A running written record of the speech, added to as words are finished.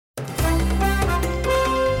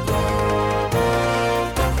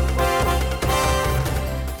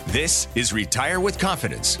This is Retire with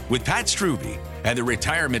Confidence with Pat Strube and the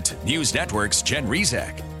Retirement News Network's Jen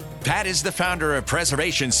Rezac. Pat is the founder of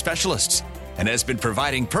Preservation Specialists and has been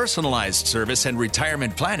providing personalized service and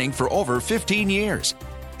retirement planning for over 15 years.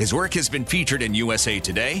 His work has been featured in USA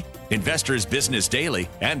Today, Investors Business Daily,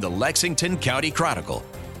 and the Lexington County Chronicle.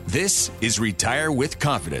 This is Retire with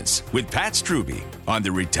Confidence with Pat Strube on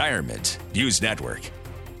the Retirement News Network.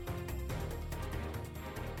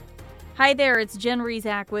 Hi there, it's Jen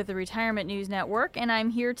Rezac with the Retirement News Network, and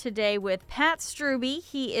I'm here today with Pat Strube.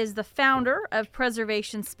 He is the founder of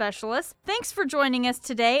Preservation Specialists. Thanks for joining us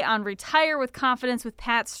today on Retire with Confidence with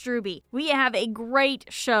Pat Strube. We have a great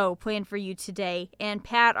show planned for you today, and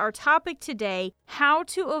Pat, our topic today, how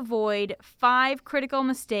to avoid 5 critical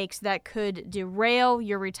mistakes that could derail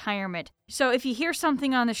your retirement. So if you hear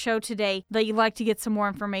something on the show today that you'd like to get some more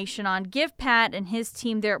information on, give Pat and his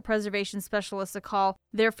team there at Preservation Specialists a call.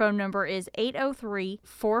 Their phone number is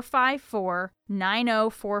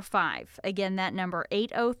 803-454-9045. Again, that number,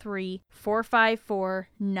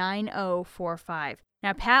 803-454-9045.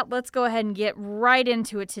 Now, Pat, let's go ahead and get right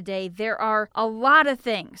into it today. There are a lot of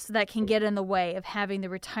things that can get in the way of having the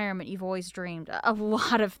retirement you've always dreamed. A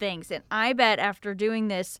lot of things. And I bet after doing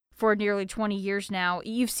this for nearly 20 years now,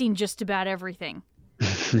 you've seen just about everything.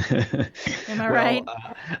 Am I right?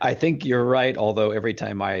 I think you're right, although every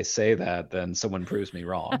time I say that, then someone proves me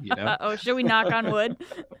wrong, you know? Oh, should we knock on wood?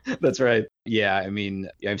 That's right. Yeah, I mean,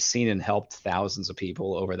 I've seen and helped thousands of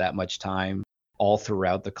people over that much time, all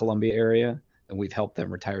throughout the Columbia area. And we've helped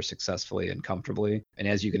them retire successfully and comfortably. And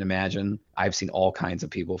as you can imagine, I've seen all kinds of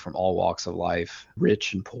people from all walks of life,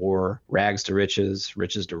 rich and poor, rags to riches,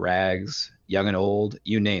 riches to rags, young and old,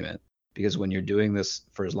 you name it. Because when you're doing this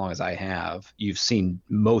for as long as I have, you've seen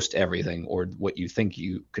most everything or what you think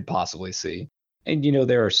you could possibly see. And, you know,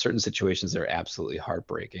 there are certain situations that are absolutely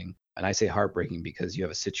heartbreaking. And I say heartbreaking because you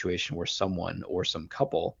have a situation where someone or some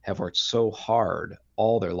couple have worked so hard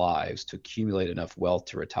all their lives to accumulate enough wealth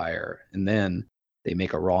to retire. And then they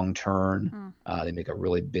make a wrong turn. They make a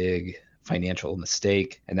really big financial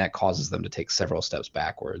mistake, and that causes them to take several steps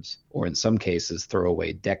backwards, or in some cases, throw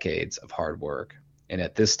away decades of hard work. And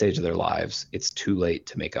at this stage of their lives, it's too late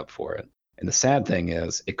to make up for it. And the sad thing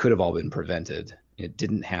is, it could have all been prevented. It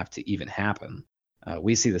didn't have to even happen.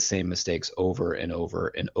 We see the same mistakes over and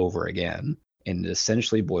over and over again, and it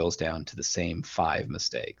essentially boils down to the same 5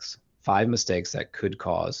 mistakes. 5 mistakes that could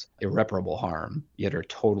cause irreparable harm, yet are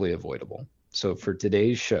totally avoidable. So for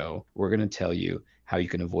today's show, we're going to tell you how you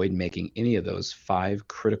can avoid making any of those 5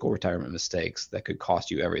 critical retirement mistakes that could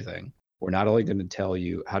cost you everything. We're not only going to tell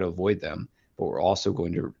you how to avoid them, but we're also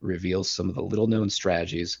going to reveal some of the little-known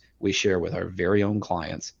strategies we share with our very own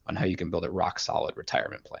clients on how you can build a rock-solid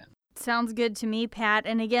retirement plan. Sounds good to me, Pat.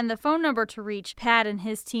 And again, the phone number to reach Pat and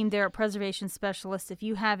his team there at Preservation Specialists, if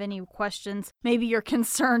you have any questions, maybe you're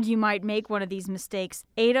concerned you might make one of these mistakes,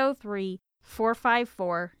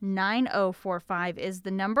 803-454-9045 is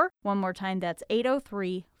the number. One more time, that's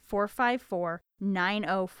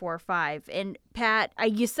 803-454-9045. And Pat,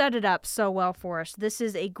 you set it up so well for us. This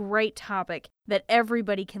is a great topic that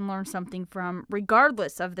everybody can learn something from,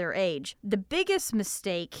 regardless of their age. The biggest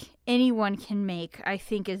mistake anyone can make, I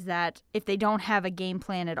think, is that if they don't have a game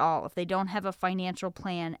plan at all, if they don't have a financial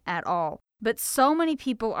plan at all. But so many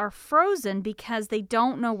people are frozen because they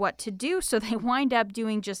don't know what to do, so they wind up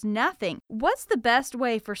doing just nothing. What's the best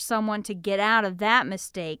way for someone to get out of that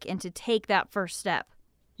mistake and to take that first step?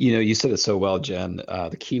 You know, you said it so well, Jen.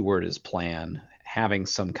 The key word is plan, having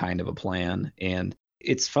some kind of a plan. And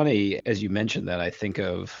it's funny, as you mentioned that, I think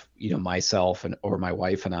of, you know, myself or my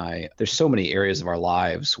wife and I, there's so many areas of our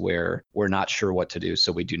lives where we're not sure what to do,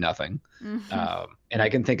 so we do nothing. Mm-hmm. And I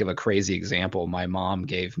can think of a crazy example. My mom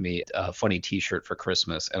gave me a funny T-shirt for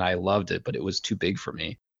Christmas, and I loved it, but it was too big for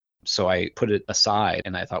me. So I put it aside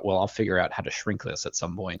and I thought, well, I'll figure out how to shrink this at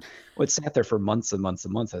some point. Well, it sat there for months and months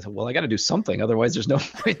and months. I said, well, I got to do something. Otherwise, there's no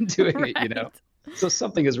point in doing it, you know? So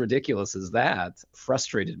something as ridiculous as that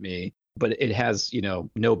frustrated me, but it has, you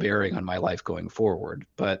know, no bearing on my life going forward.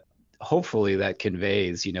 But hopefully that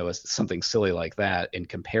conveys, you know, something silly like that and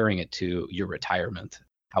comparing it to your retirement,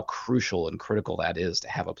 how crucial and critical that is to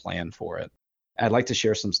have a plan for it. I'd like to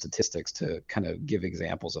share some statistics to kind of give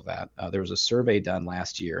examples of that. There was a survey done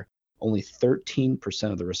last year. Only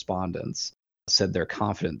 13% of the respondents said they're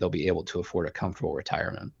confident they'll be able to afford a comfortable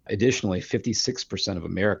retirement. Additionally, 56% of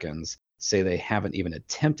Americans say they haven't even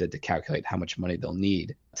attempted to calculate how much money they'll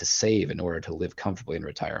need to save in order to live comfortably in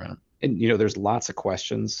retirement. And, you know, there's lots of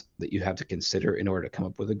questions that you have to consider in order to come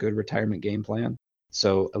up with a good retirement game plan.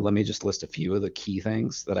 So let me just list a few of the key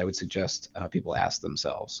things that I would suggest people ask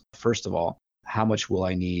themselves. First of all, how much will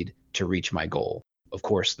I need to reach my goal? of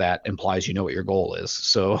course, that implies you know what your goal is.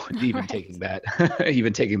 So even taking that,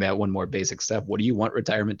 even taking that one more basic step, what do you want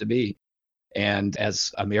retirement to be? And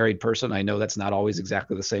as a married person, I know that's not always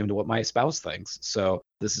exactly the same to what my spouse thinks. So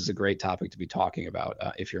this is a great topic to be talking about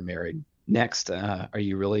if you're married. Next, are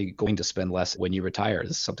you really going to spend less when you retire?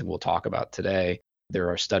 This is something we'll talk about today. There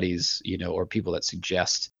are studies, or people that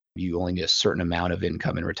suggest you only need a certain amount of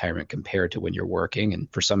income in retirement compared to when you're working. And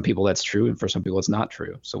for some people, that's true. And for some people, it's not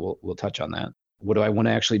true. So we'll touch on that. What do I want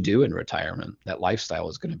to actually do in retirement? That lifestyle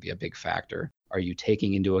is going to be a big factor. Are you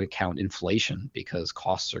taking into account inflation because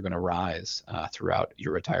costs are going to rise throughout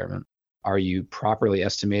your retirement? Are you properly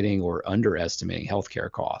estimating or underestimating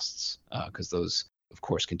healthcare costs? Because those, of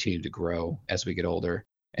course, continue to grow as we get older.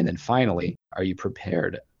 And then finally, are you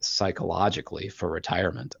prepared psychologically for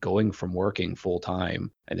retirement? Going from working full time,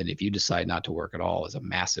 and then if you decide not to work at all, is a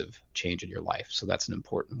massive change in your life. So that's an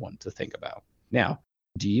important one to think about. Now,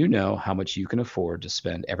 do you know how much you can afford to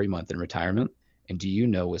spend every month in retirement? And do you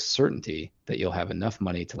know with certainty that you'll have enough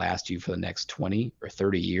money to last you for the next 20 or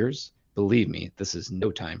 30 years? Believe me, this is no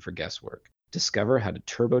time for guesswork. Discover how to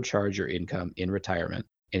turbocharge your income in retirement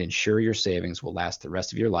and ensure your savings will last the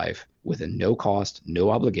rest of your life with a no cost, no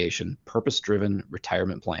obligation, purpose-driven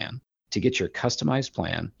retirement plan. To get your customized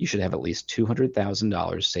plan, you should have at least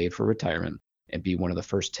 $200,000 saved for retirement and be one of the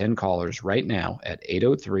first 10 callers right now at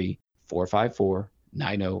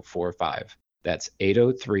 803-454-9045. That's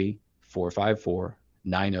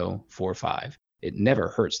 803-454-9045. It never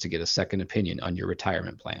hurts to get a second opinion on your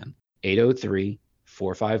retirement plan.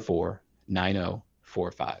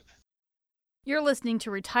 803-454-9045. You're listening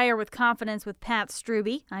to Retire with Confidence with Pat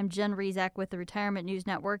Strube. I'm Jen Rezac with the Retirement News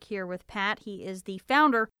Network here with Pat. He is the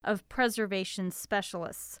founder of Preservation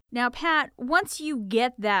Specialists. Now, Pat, once you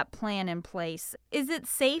get that plan in place, is it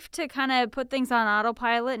safe to kind of put things on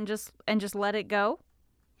autopilot and just let it go?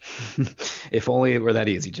 If only it were that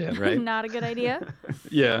easy, Jen, right? Not a good idea.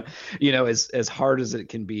 Yeah. As hard as it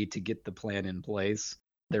can be to get the plan in place,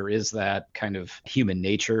 there is that kind of human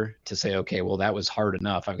nature to say, okay, well, that was hard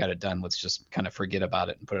enough. I've got it done. Let's just kind of forget about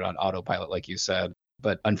it and put it on autopilot, like you said.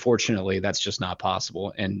 But unfortunately, that's just not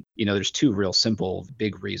possible. And, there's two real simple,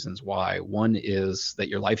 big reasons why. One is that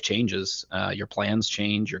your life changes. Your plans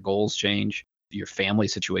change, your goals change, your family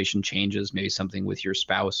situation changes, maybe something with your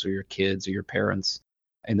spouse or your kids or your parents.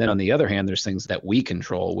 And then on the other hand, there's things that we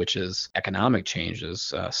control, which is economic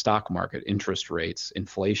changes, stock market, interest rates,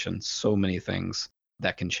 inflation, so many things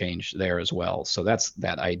that can change there as well. So that's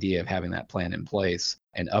that idea of having that plan in place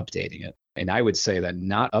and updating it. And I would say that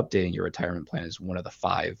not updating your retirement plan is one of the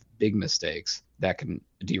 5 big mistakes that can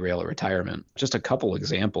derail a retirement. Just a couple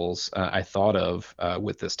examples I thought of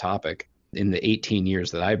with this topic. In the 18 years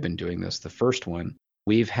that I've been doing this, the first one,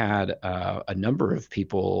 we've had a number of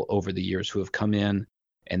people over the years who have come in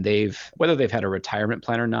and whether they've had a retirement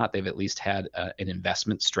plan or not, they've at least had an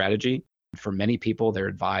investment strategy. For many people, they're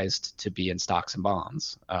advised to be in stocks and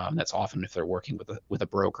bonds. That's often if they're working with a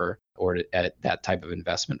broker or at that type of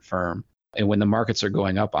investment firm. And when the markets are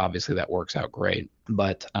going up, obviously that works out great.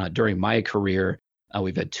 But during my career,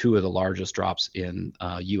 we've had 2 of the largest drops in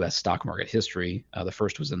U.S. stock market history. The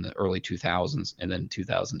first was in the early 2000s and then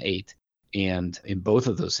 2008. And in both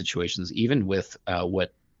of those situations, even with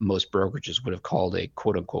what most brokerages would have called a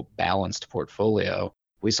quote unquote balanced portfolio,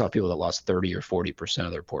 we saw people that lost 30 or 40%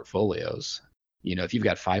 of their portfolios. If you've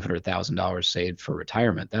got $500,000 saved for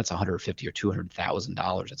retirement, that's $150,000 or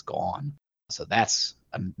 $200,000 that's gone. So that's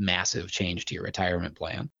a massive change to your retirement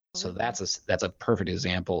plan. So that's a perfect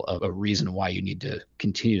example of a reason why you need to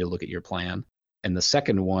continue to look at your plan. And the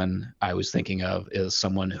second one I was thinking of is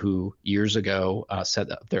someone who years ago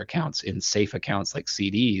set up their accounts in safe accounts like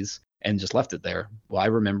CDs and just left it there. Well, I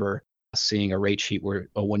remember seeing a rate sheet where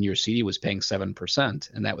a 1-year CD was paying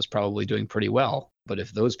 7%, and that was probably doing pretty well. But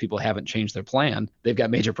if those people haven't changed their plan, they've got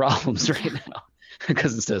major problems right now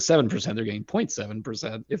because instead of 7%, they're getting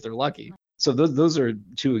 0.7% if they're lucky. So those are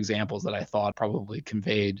 2 examples that I thought probably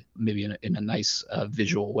conveyed maybe in a nice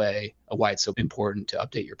visual way why it's so important to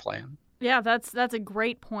update your plan. Yeah, that's a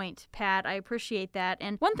great point, Pat. I appreciate that.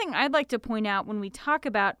 And one thing I'd like to point out when we talk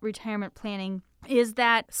about retirement planning is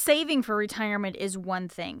that saving for retirement is one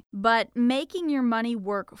thing, but making your money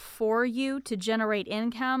work for you to generate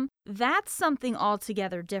income, that's something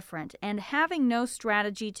altogether different. And having no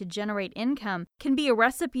strategy to generate income can be a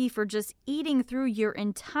recipe for just eating through your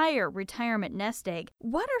entire retirement nest egg.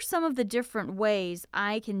 What are some of the different ways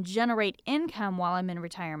I can generate income while I'm in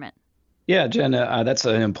retirement? Yeah, Jen, that's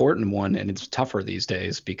an important one, and it's tougher these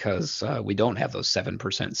days because we don't have those 7%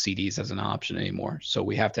 CDs as an option anymore. So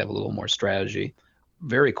we have to have a little more strategy.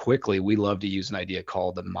 very quickly, we love to use an idea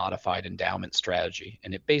called the modified endowment strategy.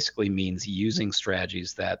 And it basically means using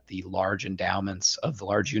strategies that the large endowments of the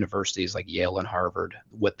large universities like Yale and Harvard,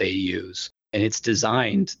 what they use. And it's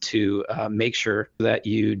designed to make sure that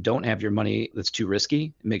you don't have your money that's too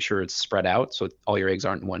risky, make sure it's spread out so all your eggs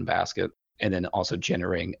aren't in one basket, and then also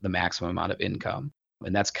generating the maximum amount of income.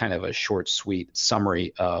 And that's kind of a short, sweet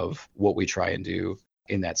summary of what we try and do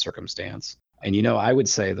in that circumstance. And I would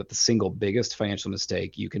say that the single biggest financial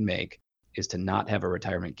mistake you can make is to not have a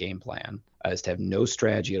retirement game plan, is to have no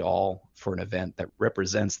strategy at all for an event that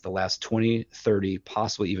represents the last 20, 30,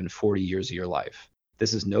 possibly even 40 years of your life.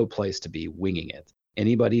 This is no place to be winging it.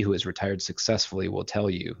 Anybody who has retired successfully will tell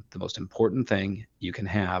you the most important thing you can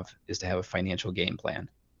have is to have a financial game plan,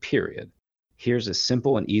 period. Here's a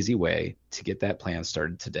simple and easy way to get that plan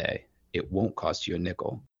started today. It won't cost you a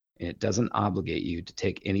nickel, and it doesn't obligate you to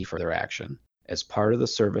take any further action. As part of the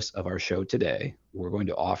service of our show today, we're going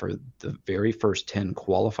to offer the very first 10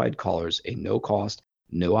 qualified callers a no-cost,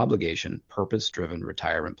 no-obligation, purpose-driven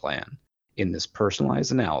retirement plan. In this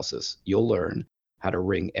personalized analysis, you'll learn how to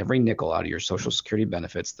wring every nickel out of your Social Security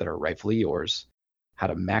benefits that are rightfully yours, how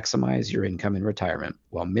to maximize your income in retirement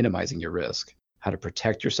while minimizing your risk, how to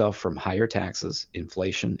protect yourself from higher taxes,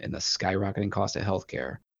 inflation, and the skyrocketing cost of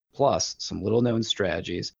healthcare, plus some little-known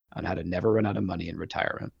strategies on how to never run out of money in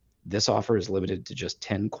retirement. This offer is limited to just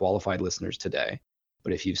 10 qualified listeners today,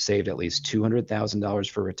 but if you've saved at least $200,000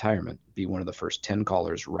 for retirement, be one of the first 10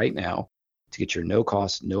 callers right now to get your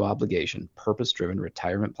no-cost, no-obligation, purpose-driven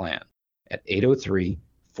retirement plan at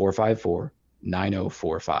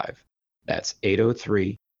 803-454-9045. That's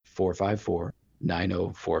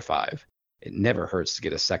 803-454-9045. It never hurts to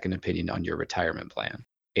get a second opinion on your retirement plan.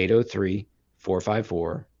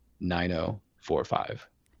 803-454-9045.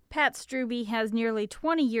 Pat Strube has nearly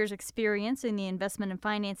 20 years' experience in the investment and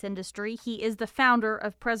finance industry. He is the founder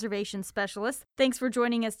of Preservation Specialists. Thanks for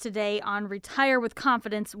joining us today on Retire with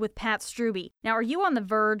Confidence with Pat Strube. Now, are you on the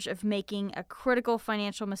verge of making a critical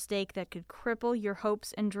financial mistake that could cripple your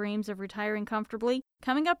hopes and dreams of retiring comfortably?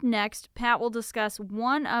 Coming up next, Pat will discuss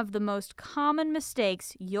one of the most common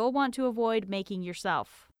mistakes you'll want to avoid making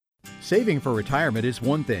yourself. Saving for retirement is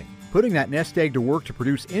one thing. Putting that nest egg to work to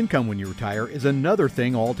produce income when you retire is another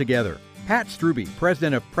thing altogether. Pat Strube,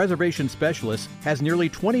 president of Preservation Specialists, has nearly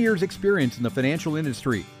 20 years' experience in the financial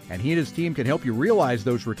industry, and he and his team can help you realize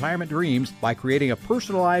those retirement dreams by creating a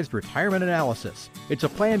personalized retirement analysis. It's a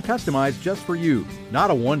plan customized just for you,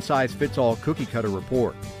 not a one-size-fits-all cookie-cutter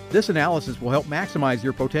report. This analysis will help maximize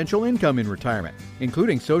your potential income in retirement,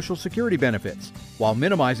 including Social Security benefits, while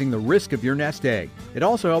minimizing the risk of your nest egg. It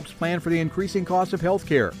also helps plan for the increasing cost of health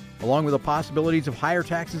care, along with the possibilities of higher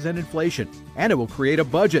taxes and inflation. And it will create a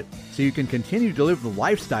budget so you can continue to live the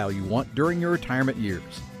lifestyle you want during your retirement years.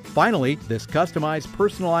 Finally, this customized,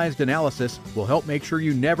 personalized analysis will help make sure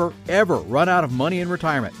you never, ever run out of money in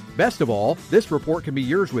retirement. Best of all, this report can be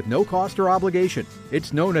yours with no cost or obligation.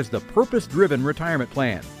 It's known as the Purpose-Driven Retirement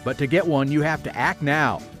Plan. But to get one, you have to act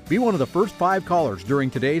now. Be one of the first 5 callers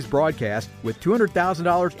during today's broadcast with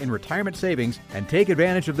 $200,000 in retirement savings and take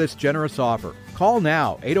advantage of this generous offer. Call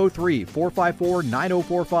now,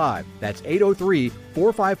 803-454-9045. That's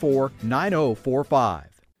 803-454-9045.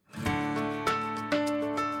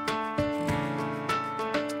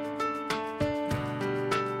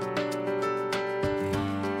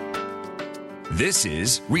 This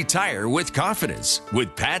is Retire with Confidence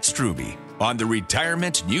with Pat Strube on the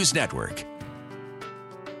Retirement News Network.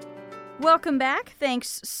 Welcome back.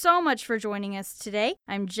 Thanks so much for joining us today.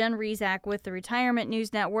 I'm Jen Rezac with the Retirement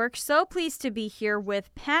News Network. So pleased to be here with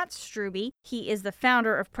Pat Strube. He is the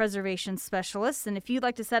founder of Preservation Specialists. And if you'd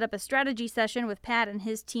like to set up a strategy session with Pat and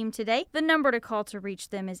his team today, the number to call to reach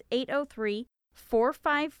them is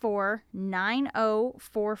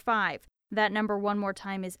 803-454-9045. That number one more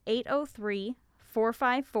time is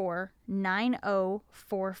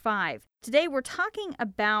 803-454-9045. Today we're talking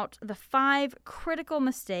about the 5 critical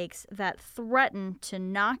mistakes that threaten to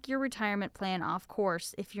knock your retirement plan off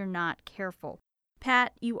course if you're not careful.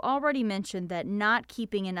 Pat, you already mentioned that not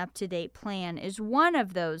keeping an up-to-date plan is one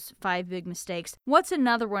of those 5 big mistakes. What's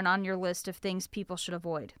another one on your list of things people should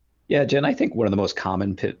avoid? Yeah, Jen, I think one of the most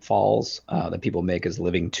common pitfalls that people make is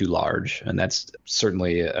living too large. And that's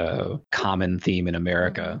certainly a common theme in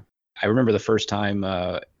America. I remember the first time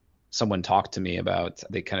someone talked to me about,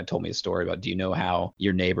 they kind of told me a story about, do you know how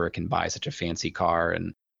your neighbor can buy such a fancy car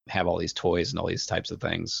and have all these toys and all these types of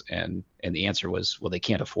things? And the answer was, well, they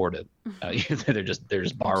can't afford it. They're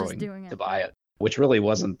just borrowing to buy it, which really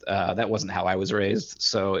wasn't how I was raised.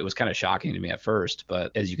 So it was kind of shocking to me at first.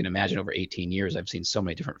 But as you can imagine, over 18 years, I've seen so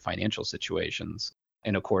many different financial situations.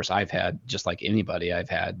 And of course, I've had, just like anybody, I've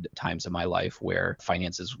had times in my life where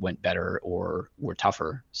finances went better or were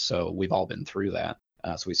tougher. So we've all been through that.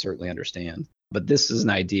 So we certainly understand. But this is an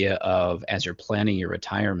idea of, as you're planning your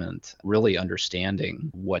retirement, really understanding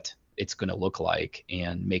what it's going to look like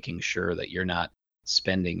and making sure that you're not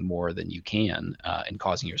spending more than you can and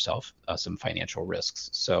causing yourself some financial risks.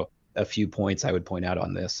 So a few points I would point out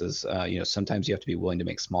on this is, sometimes you have to be willing to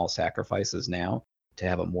make small sacrifices now to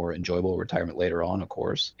have a more enjoyable retirement later on, of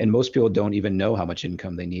course. And most people don't even know how much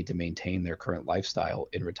income they need to maintain their current lifestyle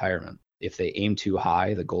in retirement. If they aim too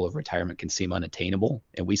high, the goal of retirement can seem unattainable.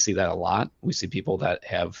 And we see that a lot. We see people that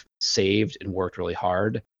have saved and worked really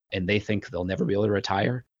hard, and they think they'll never be able to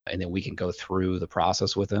retire. And then we can go through the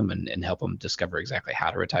process with them and help them discover exactly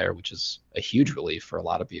how to retire, which is a huge relief for a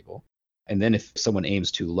lot of people. And then if someone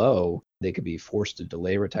aims too low, they could be forced to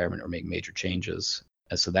delay retirement or make major changes.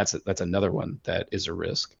 And so that's another one that is a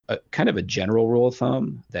risk. Kind of a general rule of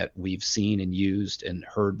thumb that we've seen and used and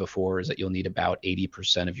heard before is that you'll need about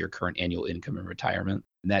 80% of your current annual income in retirement.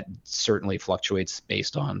 And that certainly fluctuates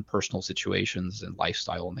based on personal situations and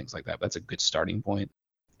lifestyle and things like that. That's a good starting point.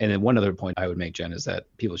 And then one other point I would make, Jen, is that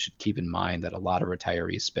people should keep in mind that a lot of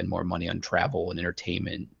retirees spend more money on travel and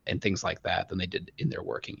entertainment and things like that than they did in their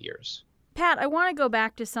working years. Pat, I want to go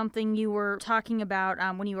back to something you were talking about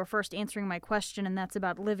when you were first answering my question, and that's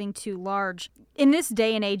about living too large. In this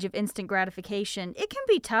day and age of instant gratification, it can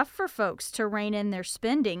be tough for folks to rein in their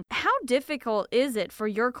spending. How difficult is it for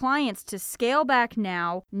your clients to scale back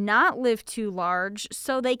now, not live too large,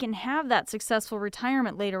 so they can have that successful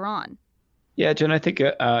retirement later on? Yeah, Jen, I think,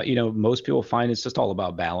 most people find it's just all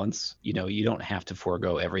about balance. You don't have to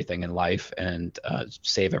forego everything in life and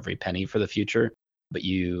save every penny for the future. But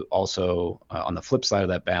you also, on the flip side of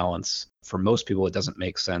that balance, for most people, it doesn't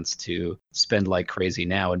make sense to spend like crazy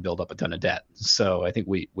now and build up a ton of debt. So I think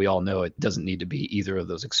we all know it doesn't need to be either of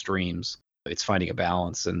those extremes. It's finding a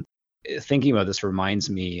balance. And thinking about this reminds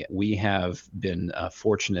me, we have been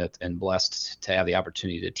fortunate and blessed to have the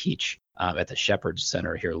opportunity to teach at the Shepherd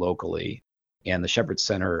Center here locally. And the Shepherd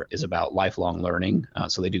Center is about lifelong learning.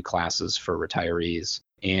 So they do classes for retirees.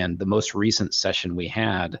 And the most recent session we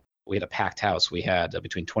had a packed house. We had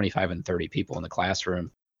between 25 and 30 people in the classroom.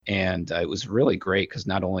 And it was really great because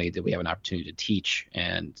not only did we have an opportunity to teach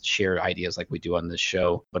and share ideas like we do on this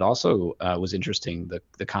show, but also it was interesting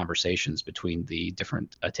the conversations between the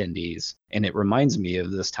different attendees. And it reminds me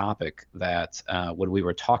of this topic that when we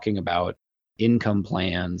were talking about income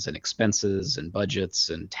plans and expenses and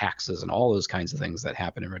budgets and taxes and all those kinds of things that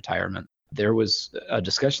happen in retirement, there was a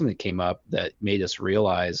discussion that came up that made us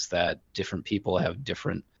realize that different people have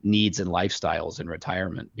different needs and lifestyles in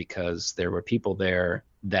retirement, because there were people there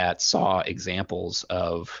that saw examples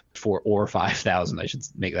of $4,000 or $5,000, I should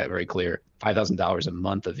make that very clear, $5,000 a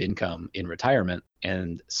month of income in retirement.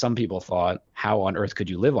 And some people thought, how on earth could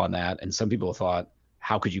you live on that? And some people thought,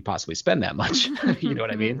 how could you possibly spend that much? You know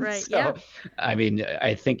what I mean? Right. So, yeah. I mean,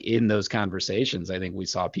 I think in those conversations, I think we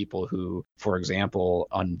saw people who, for example,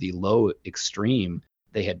 on the low extreme,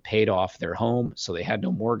 they had paid off their home, so they had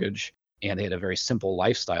no mortgage, and they had a very simple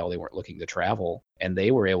lifestyle. They weren't looking to travel, and they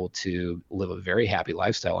were able to live a very happy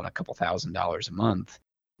lifestyle on a couple $1,000s a month.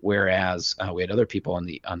 Whereas we had other people on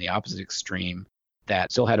the opposite extreme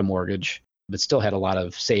that still had a mortgage, but still had a lot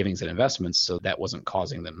of savings and investments, so that wasn't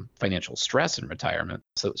causing them financial stress in retirement.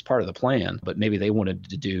 So it was part of the plan, but maybe they wanted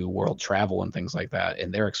to do world travel and things like that,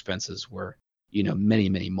 and their expenses were, many,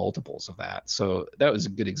 many multiples of that. So that was a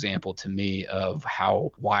good example to me of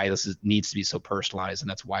why this needs to be so personalized, and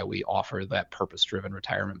that's why we offer that purpose-driven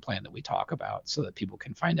retirement plan that we talk about, so that people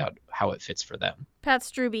can find out how it fits for them. Pat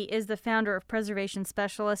Strube is the founder of Preservation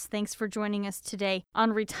Specialists. Thanks for joining us today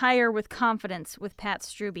on Retire with Confidence with Pat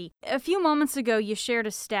Strube. A few moments ago, you shared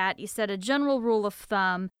a stat. You said a general rule of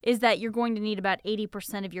thumb is that you're going to need about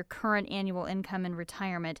 80% of your current annual income in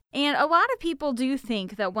retirement. And a lot of people do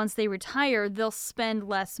think that once they retire, they'll spend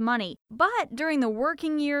less money. But during the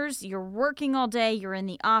working years, you're working all day, you're in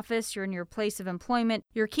the office, you're in your place of employment,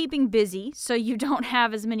 you're keeping busy, so you don't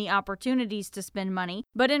have as many opportunities to spend money.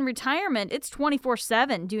 But in retirement, it's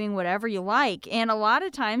 24/7 doing whatever you like. And a lot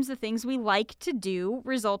of times the things we like to do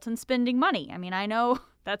result in spending money. I mean, I know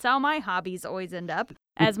that's how my hobbies always end up,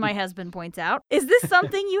 as my husband points out. Is this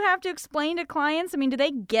something you have to explain to clients? I mean, do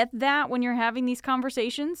they get that when you're having these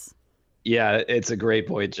conversations? Yeah, it's a great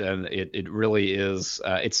point, Jen. It really is.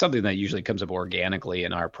 It's something that usually comes up organically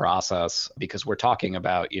in our process, because we're talking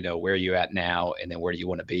about, where you're at now and then where do you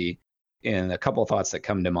want to be. And a couple of thoughts that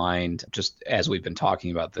come to mind just as we've been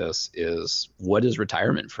talking about this is, what is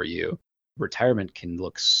retirement for you? Retirement can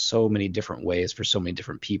look so many different ways for so many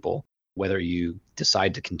different people. whether you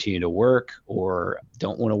decide to continue to work or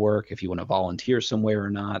don't want to work, if you want to volunteer somewhere or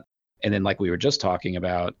not. And then, like we were just talking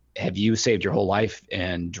about, have you saved your whole life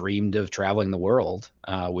and dreamed of traveling the world,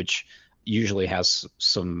 which usually has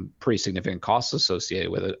some pretty significant costs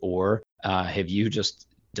associated with it? Or have you just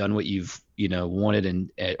done what you've, wanted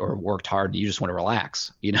or worked hard and you just want to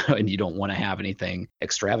relax, and you don't want to have anything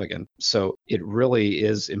extravagant? So it really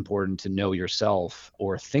is important to know yourself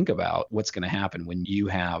or think about what's going to happen when you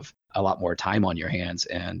have a lot more time on your hands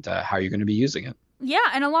and how you're going to be using it.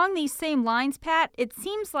 Yeah, and along these same lines, Pat, it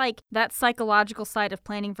seems like that psychological side of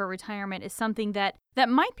planning for retirement is something that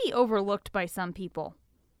might be overlooked by some people.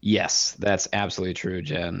 Yes, that's absolutely true,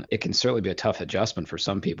 Jen. It can certainly be a tough adjustment for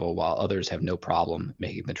some people, while others have no problem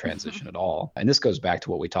making the transition at all. And this goes back to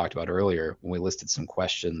what we talked about earlier when we listed some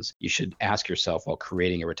questions you should ask yourself while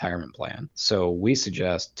creating a retirement plan. So we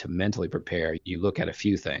suggest to mentally prepare, you look at a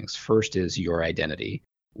few things. First is your identity.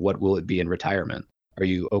 What will it be in retirement? Are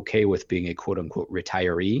you okay with being a quote unquote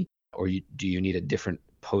retiree, or do you need a different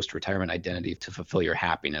post-retirement identity to fulfill your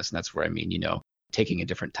happiness? And that's where I mean, taking a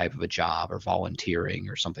different type of a job or volunteering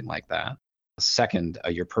or something like that. Second,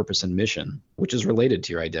 your purpose and mission, which is related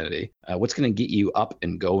to your identity. What's going to get you up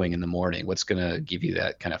and going in the morning? What's going to give you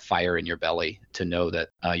that kind of fire in your belly to know that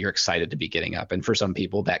you're excited to be getting up? And for some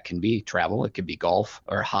people, that can be travel. It could be golf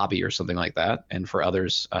or a hobby or something like that. And for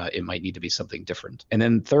others, it might need to be something different. And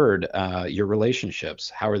then third, your relationships.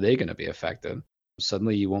 How are they going to be affected?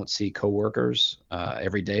 Suddenly you won't see coworkers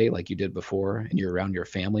every day like you did before, and you're around your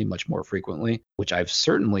family much more frequently, which I've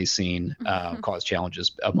certainly seen cause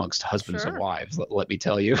challenges amongst husbands and wives, let me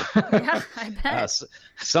tell you. Yeah, I bet.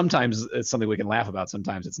 Sometimes it's something we can laugh about.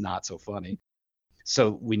 Sometimes it's not so funny.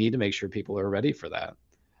 So we need to make sure people are ready for that.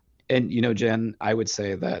 And, Jen, I would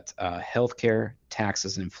say that healthcare,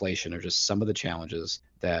 taxes, and inflation are just some of the challenges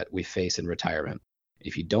that we face in retirement.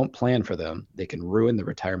 If you don't plan for them, they can ruin the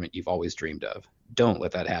retirement you've always dreamed of. Don't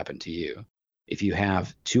let that happen to you. If you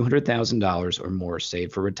have $200,000 or more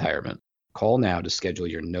saved for retirement, call now to schedule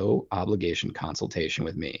your no obligation consultation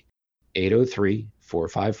with me.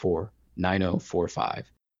 803-454-9045.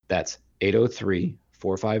 That's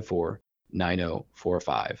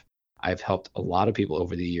 803-454-9045. I've helped a lot of people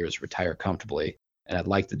over the years retire comfortably, and I'd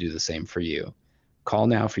like to do the same for you. Call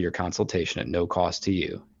now for your consultation at no cost to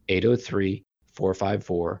you.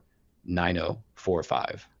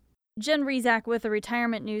 803-454-9045. Jen Rezac with the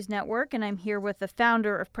Retirement News Network, and I'm here with the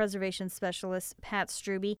founder of Preservation Specialists, Pat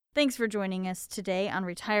Strube. Thanks for joining us today on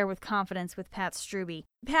Retire with Confidence with Pat Strube.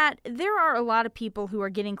 Pat, there are a lot of people who are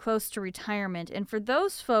getting close to retirement, and for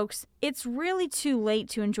those folks, it's really too late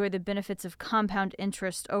to enjoy the benefits of compound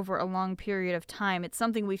interest over a long period of time. It's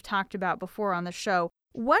something we've talked about before on the show.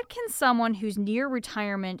 What can someone who's near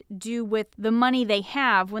retirement do with the money they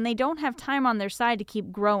have when they don't have time on their side to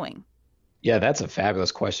keep growing? Yeah, that's a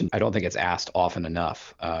fabulous question. I don't think it's asked often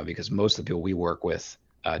enough because most of the people we work with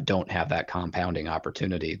don't have that compounding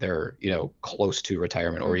opportunity. They're, close to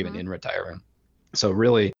retirement or even in retirement. So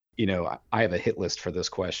really, I have a hit list for this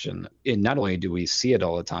question. And not only do we see it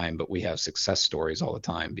all the time, but we have success stories all the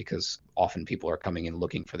time because often people are coming in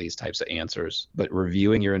looking for these types of answers. But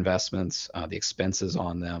reviewing your investments, the expenses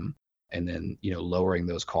on them, and then, lowering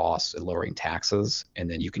those costs and lowering taxes,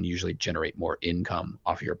 and then you can usually generate more income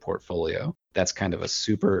off your portfolio. That's kind of a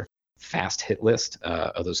super fast hit list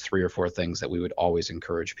of those 3 or 4 things that we would always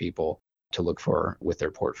encourage people to look for with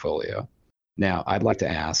their portfolio. Now, I'd like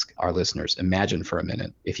to ask our listeners, imagine for a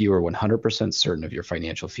minute, if you were 100% certain of your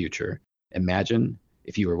financial future, imagine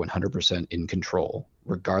if you were 100% in control,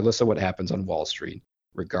 regardless of what happens on Wall Street,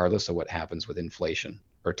 regardless of what happens with inflation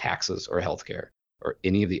or taxes or healthcare, or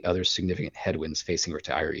any of the other significant headwinds facing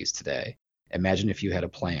retirees today. Imagine if you had a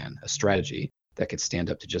plan, a strategy that could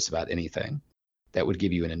stand up to just about anything. That would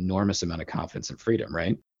give you an enormous amount of confidence and freedom,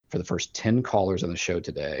 right? For the first 10 callers on the show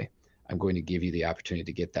today, I'm going to give you the opportunity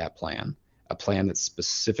to get that plan, a plan that's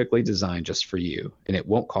specifically designed just for you, and it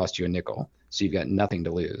won't cost you a nickel, so you've got nothing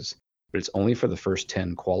to lose. But it's only for the first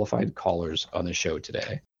 10 qualified callers on the show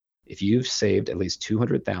today. If you've saved at least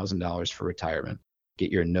 $200,000 for retirement, get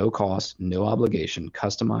your no-cost, no-obligation,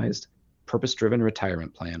 customized, purpose-driven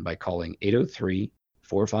retirement plan by calling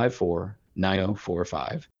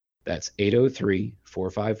 803-454-9045. That's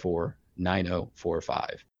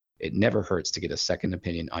 803-454-9045. It never hurts to get a second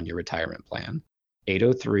opinion on your retirement plan.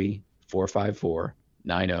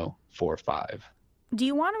 803-454-9045. Do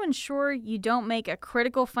you want to ensure you don't make a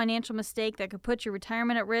critical financial mistake that could put your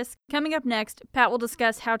retirement at risk? Coming up next, Pat will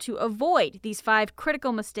discuss how to avoid these 5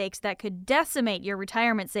 critical mistakes that could decimate your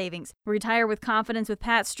retirement savings. Retire with Confidence with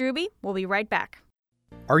Pat Strube. We'll be right back.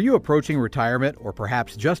 Are you approaching retirement or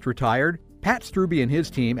perhaps just retired? Pat Strube and his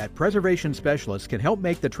team at Preservation Specialists can help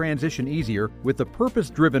make the transition easier with the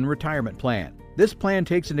purpose-driven retirement plan. This plan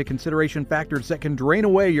takes into consideration factors that can drain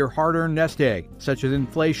away your hard-earned nest egg, such as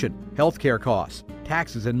inflation, healthcare costs,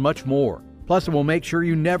 taxes, and much more. Plus, it will make sure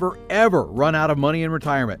you never, ever run out of money in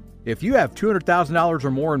retirement. If you have $200,000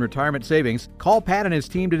 or more in retirement savings, call Pat and his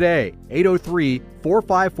team today,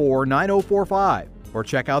 803-454-9045, or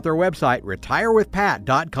check out their website,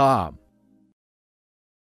 retirewithpat.com.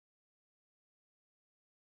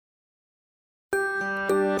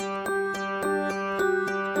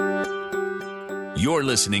 You're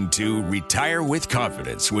listening to Retire with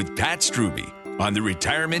Confidence with Pat Strube on the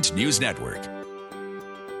Retirement News Network.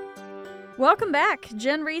 Welcome back.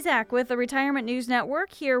 Jen Rezac with the Retirement News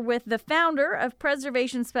Network, here with the founder of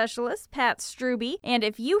Preservation Specialists, Pat Strube. And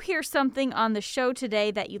if you hear something on the show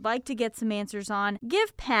today that you'd like to get some answers on,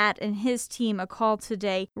 give Pat and his team a call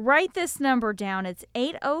today. Write this number down. It's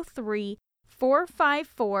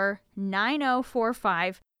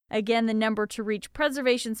 803-454-9045. Again, the number to reach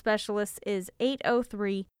Preservation Specialists is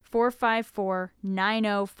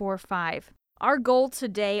 803-454-9045. Our goal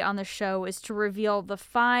today on the show is to reveal the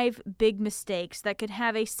 5 big mistakes that could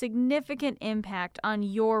have a significant impact on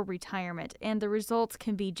your retirement, and the results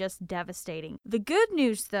can be just devastating. The good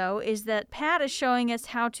news, though, is that Pat is showing us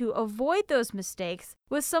how to avoid those mistakes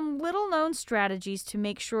with some little-known strategies to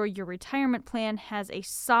make sure your retirement plan has a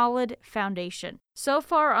solid foundation. So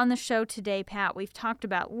far on the show today, Pat, we've talked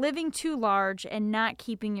about living too large and not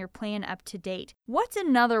keeping your plan up to date. What's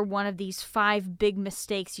another one of these 5 big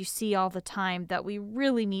mistakes you see all the time that we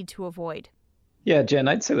really need to avoid? Yeah, Jen,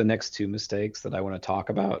 I'd say the next 2 mistakes that I want to talk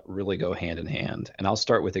about really go hand in hand. And I'll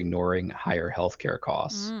start with ignoring higher healthcare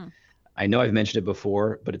costs. I know I've mentioned it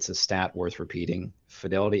before, but it's a stat worth repeating.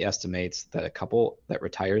 Fidelity estimates that a couple that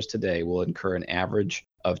retires today will incur an average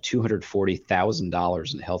of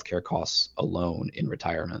 $240,000 in healthcare costs alone in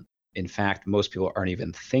retirement. In fact, most people aren't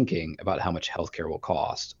even thinking about how much healthcare will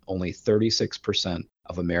cost. Only 36%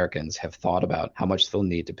 of Americans have thought about how much they'll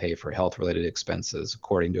need to pay for health-related expenses,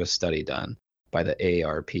 according to a study done by the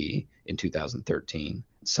AARP in 2013.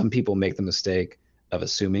 Some people make the mistake of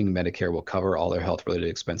assuming Medicare will cover all their health-related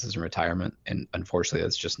expenses in retirement, and unfortunately,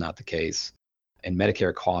 that's just not the case. And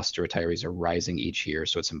Medicare costs to retirees are rising each year,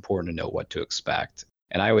 so it's important to know what to expect.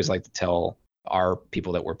 And I always like to tell our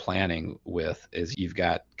people that we're planning with is you've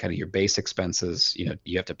got kind of your base expenses, you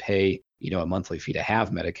have to pay, a monthly fee to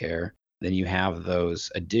have Medicare. Then you have those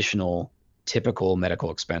additional typical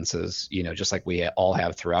medical expenses, just like we all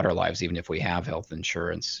have throughout our lives, even if we have health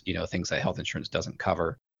insurance, things that health insurance doesn't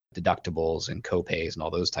cover, deductibles and copays and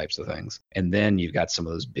all those types of things. And then you've got some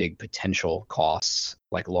of those big potential costs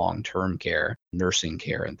like long-term care, nursing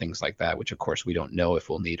care, and things like that, which of course we don't know if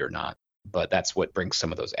we'll need or not. But that's what brings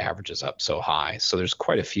some of those averages up so high. So there's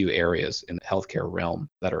quite a few areas in the healthcare realm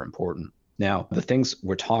that are important. Now, the things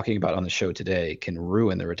we're talking about on the show today can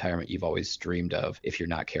ruin the retirement you've always dreamed of if you're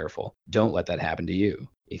not careful. Don't let that happen to you.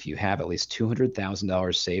 If you have at least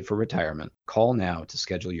 $200,000 saved for retirement, call now to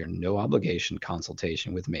schedule your no-obligation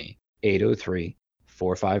consultation with me,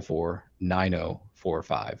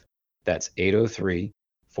 803-454-9045. That's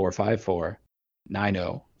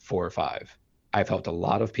 803-454-9045. I've helped a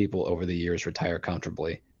lot of people over the years retire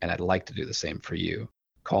comfortably, and I'd like to do the same for you.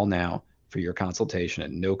 Call now for your consultation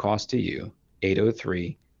at no cost to you,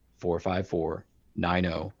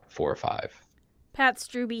 803-454-9045. Pat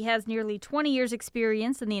Strube has nearly 20 years'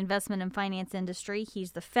 experience in the investment and finance industry.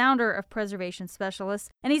 He's the founder of Preservation Specialists,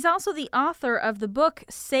 and he's also the author of the book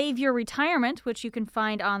Save Your Retirement, which you can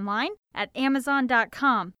find online at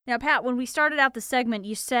Amazon.com. Now, Pat, when we started out the segment,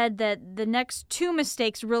 you said that the next 2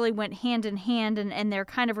 mistakes really went hand in hand, and they're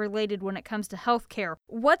kind of related when it comes to healthcare.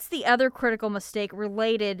 What's the other critical mistake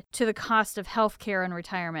related to the cost of healthcare in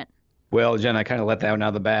retirement? Well, Jen, I kind of let that one out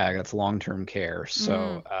of the bag. That's long-term care.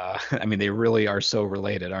 So, they really are so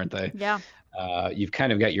related, aren't they? Yeah. You've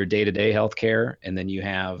kind of got your day-to-day health care, and then you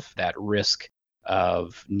have that risk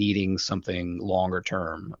of needing something longer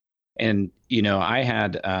term. And, I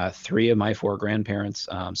had 3 of my 4 grandparents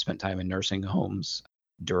spent time in nursing homes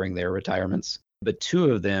during their retirements. But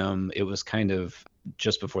 2 of them, it was kind of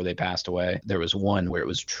just before they passed away. There was one where it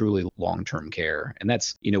was truly long-term care. And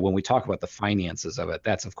that's, when we talk about the finances of it,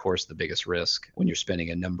 that's, of course, the biggest risk when you're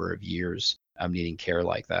spending a number of years needing care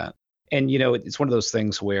like that. And, it's one of those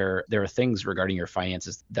things where there are things regarding your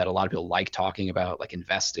finances that a lot of people like talking about, like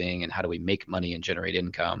investing and how do we make money and generate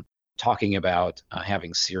income. Talking about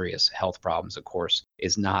having serious health problems, of course,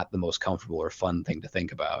 is not the most comfortable or fun thing to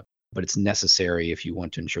think about. But it's necessary if you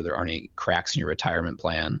want to ensure there aren't any cracks in your retirement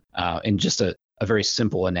plan. And just a A very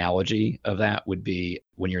simple analogy of that would be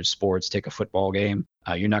when you're in sports, take a football game.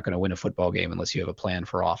 You're not going to win a football game unless you have a plan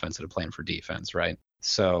for offense and a plan for defense, right?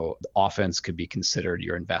 So the offense could be considered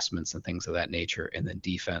your investments and things of that nature. And then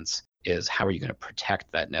defense is how are you going to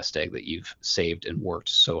protect that nest egg that you've saved and worked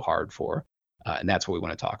so hard for? And that's what we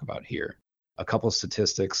want to talk about here. A couple of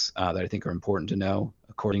statistics that I think are important to know.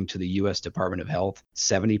 According to the U.S. Department of Health,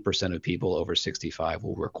 70% of people over 65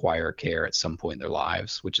 will require care at some point in their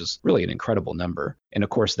lives, which is really an incredible number. And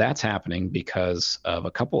of course, that's happening because of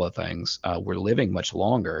a couple of things. We're living much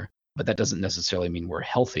longer, but that doesn't necessarily mean we're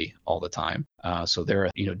healthy all the time. So there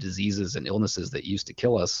are, diseases and illnesses that used to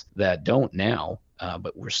kill us that don't now,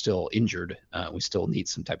 but we're still injured. We still need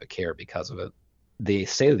some type of care because of it. They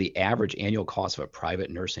say that the average annual cost of a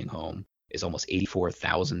private nursing home is almost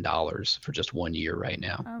 $84,000 for just 1 year right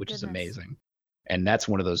now, which is amazing. And that's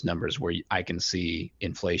one of those numbers where I can see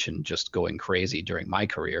inflation just going crazy during my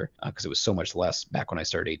career because it was so much less back when I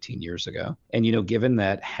started 18 years ago. And, given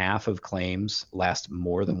that half of claims last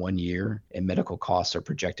more than 1 year and medical costs are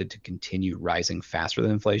projected to continue rising faster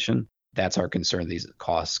than inflation, that's our concern. These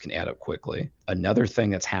costs can add up quickly. Another thing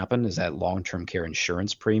that's happened is that long-term care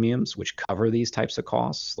insurance premiums, which cover these types of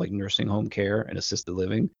costs like nursing home care and assisted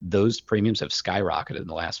living, those premiums have skyrocketed in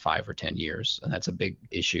the last 5 or 10 years. And that's a big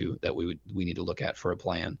issue that we need to look at for a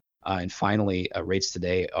plan. And finally, rates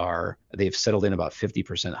today they've settled in about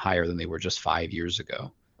 50% higher than they were just 5 years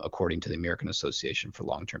ago, according to the American Association for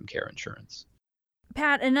Long-Term Care Insurance.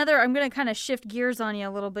 Pat, I'm going to kind of shift gears on you a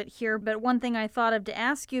little bit here, but one thing I thought of to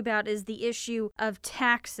ask you about is the issue of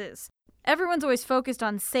taxes. Everyone's always focused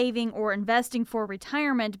on saving or investing for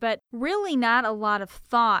retirement, but really not a lot of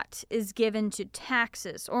thought is given to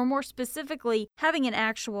taxes, or more specifically, having an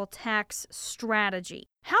actual tax strategy.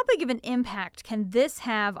 How big of an impact can this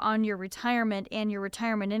have on your retirement and your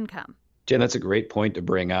retirement income? Jen, that's a great point to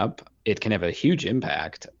bring up. It can have a huge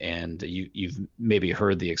impact. And you've maybe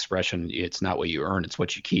heard the expression, it's not what you earn, it's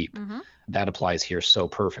what you keep. Mm-hmm. That applies here so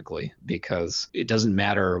perfectly because it doesn't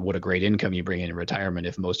matter what a great income you bring in retirement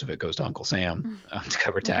if most of it goes to Uncle Sam to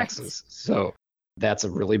cover taxes. Right. So that's a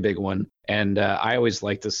really big one. And I always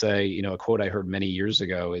like to say, a quote I heard many years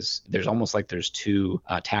ago is there's two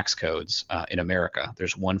tax codes in America.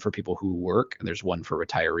 There's one for people who work and there's one for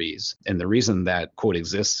retirees. And the reason that quote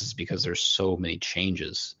exists is because there's so many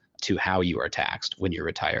changes to how you are taxed when you're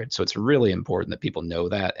retired. So it's really important that people know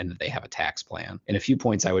that and that they have a tax plan. And a few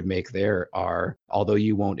points I would make there are, although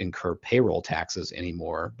you won't incur payroll taxes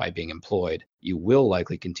anymore by being employed, you will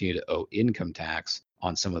likely continue to owe income tax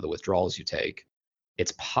on some of the withdrawals you take.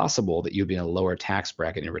 It's possible that you'll be in a lower tax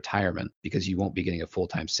bracket in retirement because you won't be getting a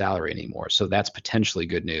full-time salary anymore. So that's potentially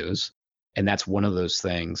good news. And that's one of those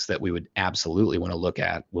things that we would absolutely want to look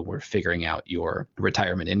at when we're figuring out your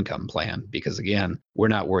retirement income plan. Because again, we're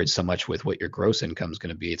not worried so much with what your gross income is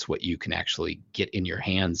going to be. It's what you can actually get in your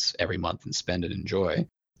hands every month and spend and enjoy.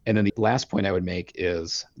 And then the last point I would make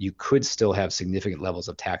is you could still have significant levels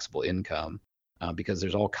of taxable income because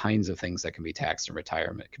there's all kinds of things that can be taxed in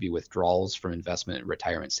retirement. It could be withdrawals from investment and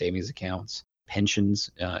retirement savings accounts, pensions,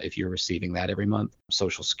 if you're receiving that every month,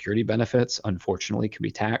 Social Security benefits, unfortunately, can be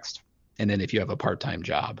taxed. And then if you have a part-time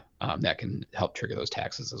job, that can help trigger those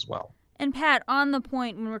taxes as well. And Pat, on the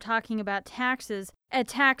point when we're talking about taxes, a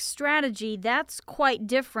tax strategy, that's quite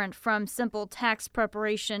different from simple tax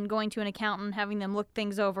preparation, going to an accountant, having them look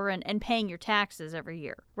things over and paying your taxes every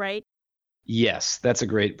year, right? Yes, that's a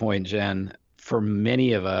great point, Jen. For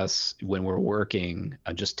many of us, when we're working,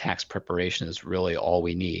 just tax preparation is really all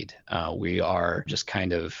we need. We are just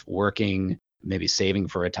kind of working, maybe saving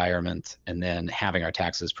for retirement, and then having our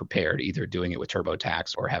taxes prepared, either doing it with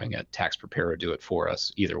TurboTax or having a tax preparer do it for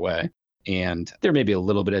us, either way. And there may be a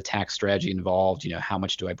little bit of tax strategy involved. How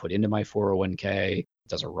much do I put into my 401k?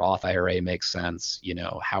 Does a Roth IRA make sense?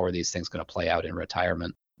 How are these things going to play out in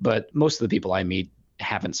retirement? But most of the people I meet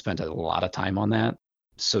haven't spent a lot of time on that.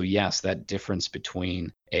 So yes, that difference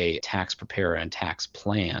between a tax preparer and tax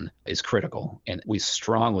plan is critical. And we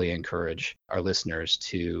strongly encourage our listeners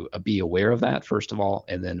to be aware of that, first of all,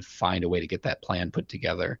 and then find a way to get that plan put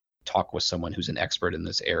together. Talk with someone who's an expert in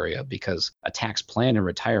this area, because a tax plan in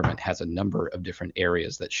retirement has a number of different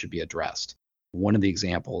areas that should be addressed. One of the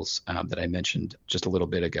examples that I mentioned just a little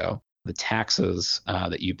bit ago, the taxes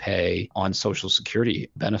that you pay on Social Security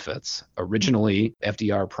benefits. Originally,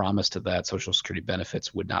 FDR promised that Social Security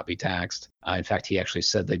benefits would not be taxed. In fact, he actually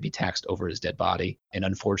said they'd be taxed over his dead body. And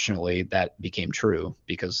unfortunately, that became true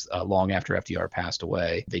because long after FDR passed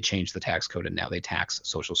away, they changed the tax code and now they tax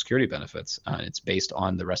Social Security benefits. It's based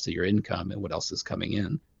on the rest of your income and what else is coming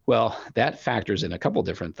in. Well, that factors in a couple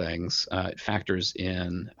different things. It factors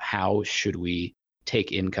in how should we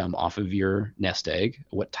take income off of your nest egg?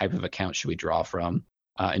 What type of account should we draw from?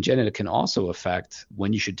 And Jen, it can also affect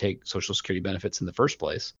when you should take Social Security benefits in the first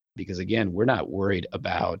place. Because again, we're not worried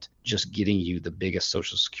about just getting you the biggest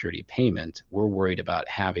Social Security payment. We're worried about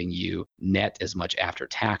having you net as much after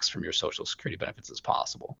tax from your Social Security benefits as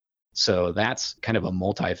possible. So that's kind of a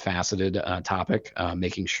multifaceted topic,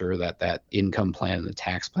 making sure that that income plan and the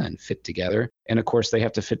tax plan fit together. And of course, they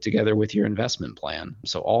have to fit together with your investment plan.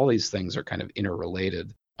 So all these things are kind of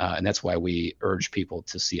interrelated. And that's why we urge people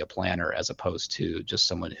to see a planner as opposed to just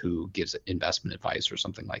someone who gives investment advice or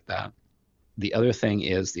something like that. The other thing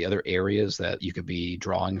is the other areas that you could be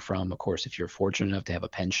drawing from. Of course, if you're fortunate enough to have a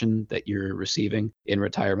pension that you're receiving in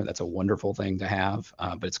retirement, that's a wonderful thing to have,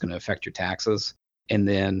 but it's going to affect your taxes. And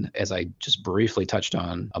then, as I just briefly touched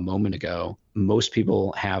on a moment ago, most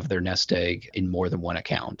people have their nest egg in more than one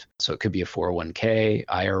account. So it could be a 401k,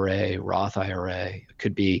 IRA, Roth IRA. It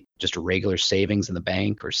could be just a regular savings in the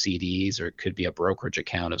bank or CDs, or it could be a brokerage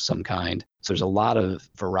account of some kind. So there's a lot of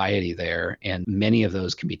variety there, and many of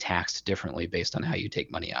those can be taxed differently based on how you take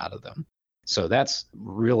money out of them. So that's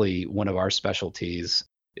really one of our specialties,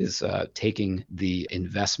 is taking the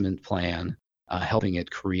investment plan, helping it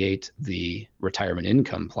create the retirement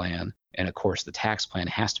income plan. And of course, the tax plan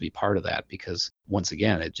has to be part of that, because once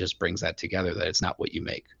again, it just brings that together, that it's not what you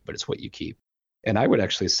make, but it's what you keep. And I would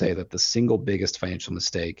actually say that the single biggest financial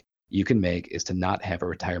mistake you can make is to not have a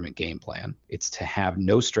retirement game plan. It's to have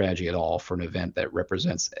no strategy at all for an event that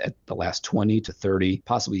represents at the last 20 to 30,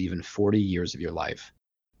 possibly even 40 years of your life.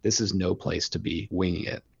 This is no place to be winging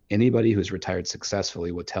it. Anybody who's retired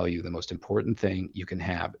successfully will tell you the most important thing you can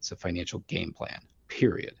have is a financial game plan,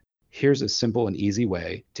 period. Here's a simple and easy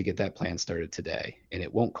way to get that plan started today, and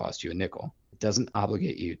it won't cost you a nickel. It doesn't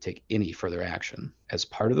obligate you to take any further action. As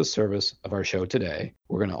part of the service of our show today,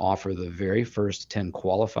 we're going to offer the very first 10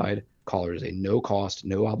 qualified callers a no-cost,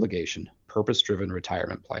 no-obligation, purpose-driven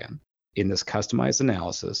retirement plan. In this customized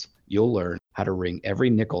analysis, you'll learn how to wring every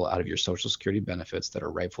nickel out of your Social Security benefits that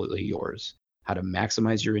are rightfully yours, how to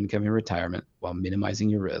maximize your income in retirement while minimizing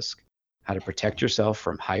your risk, how to protect yourself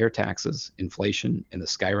from higher taxes, inflation, and the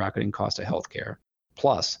skyrocketing cost of healthcare,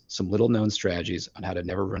 plus some little-known strategies on how to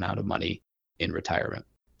never run out of money in retirement.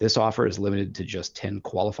 This offer is limited to just 10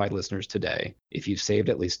 qualified listeners today. If you've saved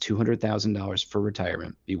at least $200,000 for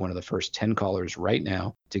retirement, be one of the first 10 callers right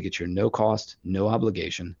now to get your no-cost,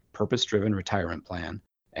 no-obligation, purpose-driven retirement plan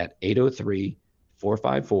at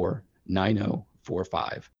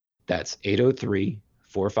 803-454-9045. That's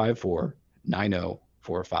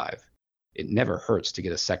 803-454-9045. It never hurts to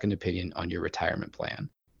get a second opinion on your retirement plan.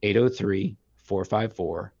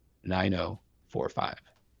 803-454-9045.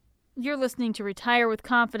 You're listening to Retire with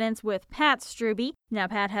Confidence with Pat Strube. Now,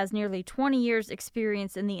 Pat has nearly 20 years'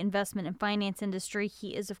 experience in the investment and finance industry.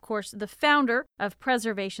 He is, of course, the founder of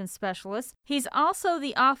Preservation Specialists. He's also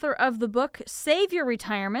the author of the book Save Your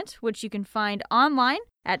Retirement, which you can find online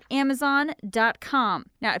at Amazon.com.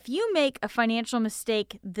 Now, if you make a financial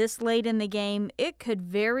mistake this late in the game, it could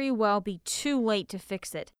very well be too late to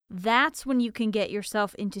fix it. That's when you can get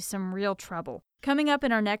yourself into some real trouble. Coming up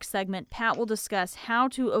in our next segment, Pat will discuss how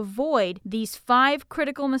to avoid these 5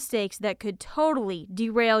 critical mistakes that could totally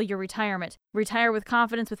derail your retirement. Retire with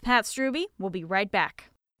Confidence with Pat Strube. We'll be right back.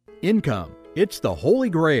 Income. It's the holy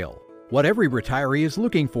grail. What every retiree is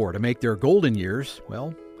looking for to make their golden years,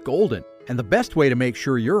 well, golden. And the best way to make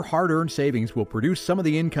sure your hard-earned savings will produce some of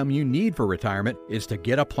the income you need for retirement is to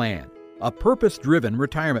get a plan. A purpose-driven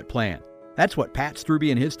retirement plan. That's what Pat Strube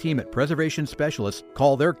and his team at Preservation Specialists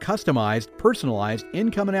call their customized, personalized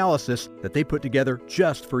income analysis that they put together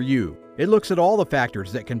just for you. It looks at all the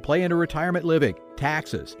factors that can play into retirement living,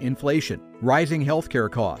 taxes, inflation, rising healthcare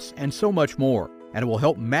costs, and so much more. And it will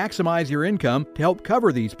help maximize your income to help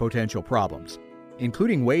cover these potential problems,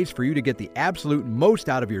 including ways for you to get the absolute most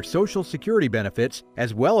out of your Social Security benefits,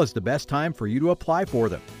 as well as the best time for you to apply for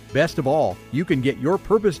them. Best of all, you can get your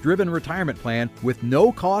purpose-driven retirement plan with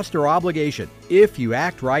no cost or obligation if you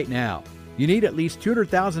act right now. You need at least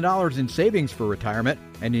 $200,000 in savings for retirement,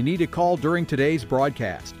 and you need to call during today's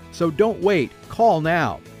broadcast. So don't wait. Call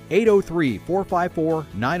now.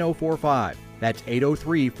 803-454-9045. That's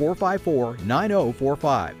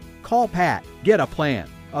 803-454-9045. Call Pat. Get a plan.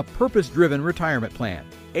 A purpose-driven retirement plan.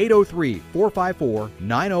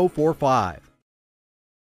 803-454-9045.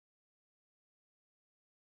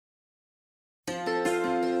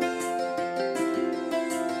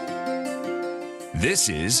 This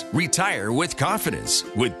is Retire with Confidence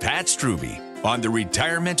with Pat Strube on the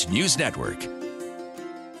Retirement News Network.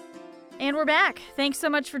 And we're back. Thanks so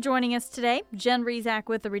much for joining us today. Jen Rezac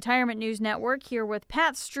with the Retirement News Network here with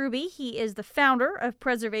Pat Strube. He is the founder of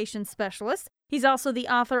Preservation Specialists. He's also the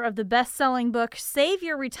author of the best-selling book, Save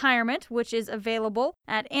Your Retirement, which is available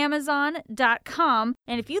at Amazon.com.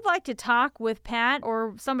 And if you'd like to talk with Pat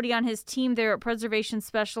or somebody on his team there at Preservation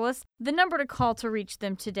Specialists, the number to call to reach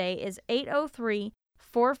them today is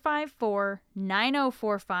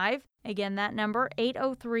 803-454-9045. Again, that number,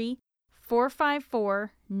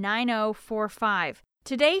 803-454-9045.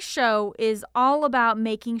 Today's show is all about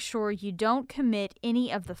making sure you don't commit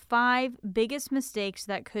any of the 5 biggest mistakes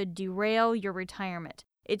that could derail your retirement.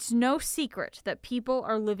 It's no secret that people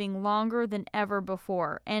are living longer than ever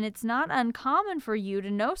before, and it's not uncommon for you to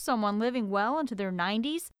know someone living well into their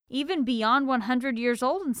 90s, even beyond 100 years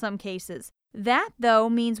old in some cases. That, though,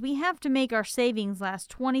 means we have to make our savings last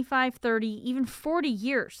 25, 30, even 40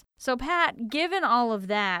 years. So, Pat, given all of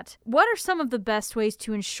that, what are some of the best ways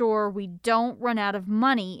to ensure we don't run out of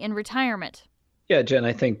money in retirement? Yeah, Jen,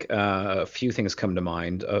 I think a few things come to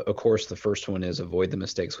mind. Of course, the first one is avoid the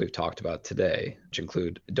mistakes we've talked about today, which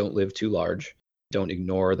include don't live too large, don't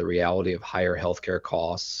ignore the reality of higher healthcare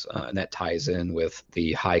costs, and that ties in with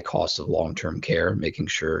the high cost of long-term care, making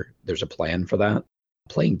sure there's a plan for that.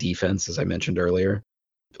 Playing defense, as I mentioned earlier.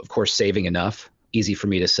 Of course, saving enough. Easy for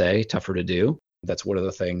me to say, tougher to do. That's one of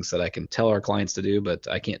the things that I can tell our clients to do, but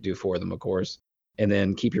I can't do for them, of course. And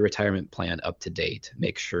then keep your retirement plan up to date.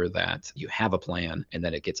 Make sure that you have a plan and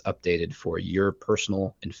that it gets updated for your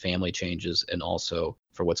personal and family changes and also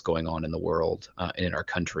for what's going on in the world and in our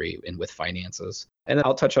country and with finances. And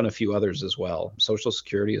I'll touch on a few others as well. Social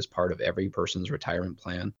Security is part of every person's retirement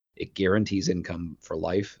plan. It guarantees income for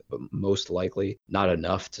life, but most likely not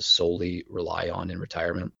enough to solely rely on in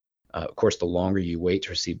retirement. Of course, the longer you wait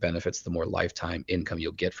to receive benefits, the more lifetime income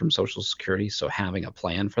you'll get from Social Security. So having a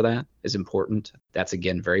plan for that is important. That's,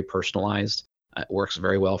 again, very personalized. It works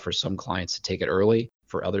very well for some clients to take it early,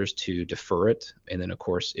 for others to defer it. And then, of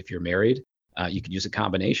course, if you're married, you can use a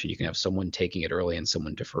combination. You can have someone taking it early and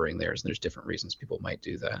someone deferring theirs. And there's different reasons people might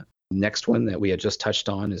do that. Next one that we had just touched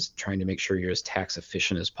on is trying to make sure you're as tax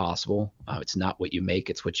efficient as possible. It's not what you make,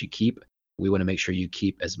 it's what you keep. We want to make sure you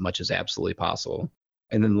keep as much as absolutely possible.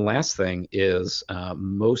 And then the last thing is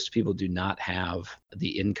most people do not have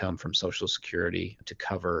the income from Social Security to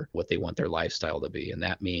cover what they want their lifestyle to be. And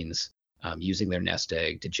that means using their nest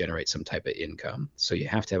egg to generate some type of income. So you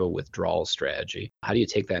have to have a withdrawal strategy. How do you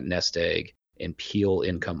take that nest egg and peel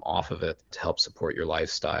income off of it to help support your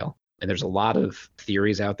lifestyle? And there's a lot of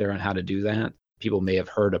theories out there on how to do that. People may have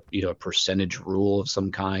heard of a percentage rule of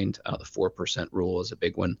some kind. The 4% rule is a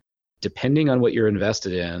big one. Depending on what you're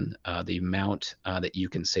invested in, the amount that you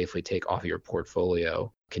can safely take off of your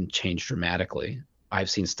portfolio can change dramatically. I've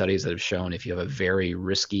seen studies that have shown if you have a very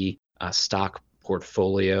risky stock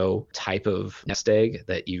portfolio type of nest egg,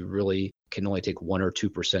 that you really can only take 1 or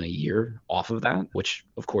 2% a year off of that, which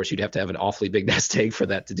of course you'd have to have an awfully big nest egg for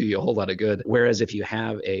that to do you a whole lot of good. Whereas if you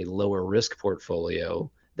have a lower risk portfolio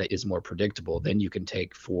that is more predictable, then you can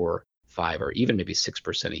take 4, 5, or even maybe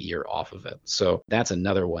 6% a year off of it. So that's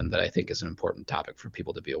another one that I think is an important topic for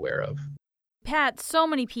people to be aware of. Pat, so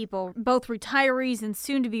many people, both retirees and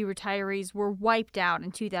soon-to-be retirees, were wiped out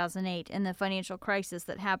in 2008 in the financial crisis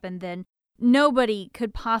that happened then. Nobody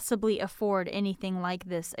could possibly afford anything like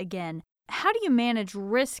this again. How do you manage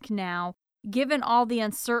risk now, given all the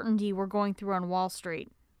uncertainty we're going through on Wall Street?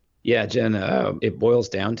 Yeah, Jen, it boils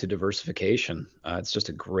down to diversification. It's just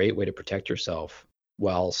a great way to protect yourself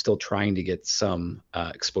while still trying to get some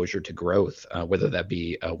exposure to growth, whether that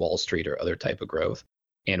be Wall Street or other type of growth.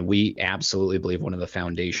 And we absolutely believe one of the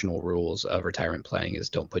foundational rules of retirement planning is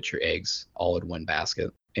don't put your eggs all in one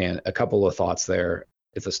basket. And a couple of thoughts there.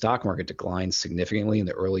 If the stock market declines significantly in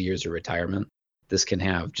the early years of retirement, this can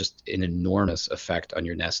have just an enormous effect on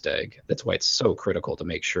your nest egg. That's why it's so critical to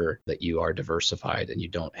make sure that you are diversified and you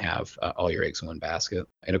don't have all your eggs in one basket.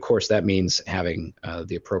 And of course, that means having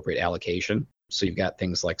the appropriate allocation. So you've got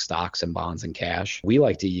things like stocks and bonds and cash. We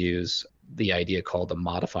like to use the idea called the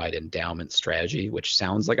modified endowment strategy, which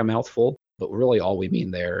sounds like a mouthful, but really all we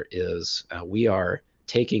mean there is we are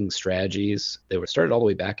taking strategies that were started all the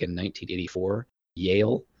way back in 1984.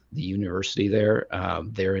 Yale, the university there,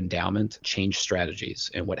 their endowment changed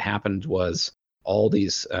strategies. And what happened was all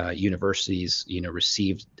these universities,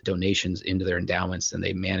 received donations into their endowments, and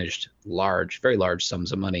they managed very large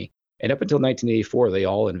sums of money. And up until 1984, they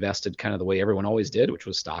all invested kind of the way everyone always did, which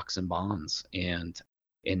was stocks and bonds. And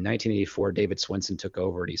in 1984, David Swensen took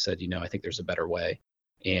over and he said, I think there's a better way.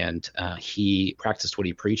 And he practiced what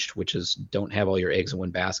he preached, which is don't have all your eggs in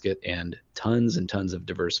one basket and tons of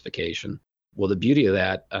diversification. Well, the beauty of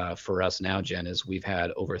that for us now, Jen, is we've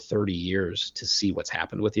had over 30 years to see what's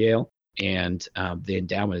happened with Yale. And the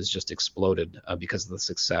endowment has just exploded because of the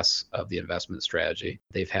success of the investment strategy.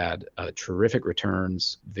 They've had terrific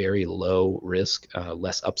returns, very low risk,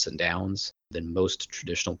 less ups and downs than most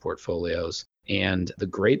traditional portfolios. And the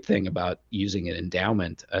great thing about using an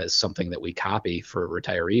endowment as something that we copy for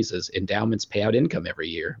retirees is endowments pay out income every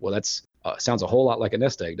year. Well, that's sounds a whole lot like a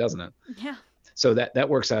nest egg, doesn't it? Yeah. So that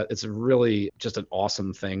works out. It's really just an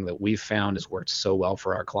awesome thing that we've found has worked so well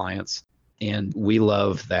for our clients. And we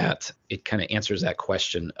love that it kind of answers that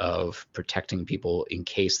question of protecting people in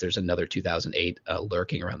case there's another 2008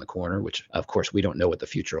 lurking around the corner, which of course we don't know what the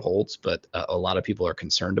future holds, but a lot of people are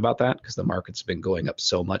concerned about that because the market's been going up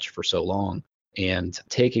so much for so long. And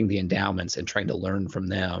taking the endowments and trying to learn from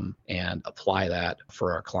them and apply that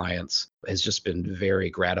for our clients has just been very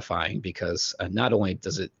gratifying because not only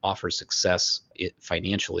does it offer success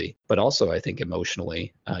financially, but also I think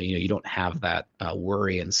emotionally, you don't have that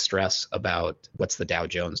worry and stress about what's the Dow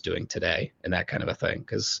Jones doing today and that kind of a thing.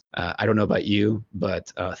 Because I don't know about you,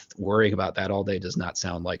 but worrying about that all day does not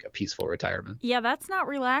sound like a peaceful retirement. Yeah, that's not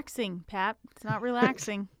relaxing, Pat. It's not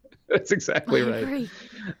relaxing. That's exactly right. I agree.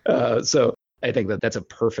 So I think that's a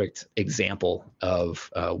perfect example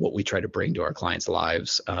of what we try to bring to our clients'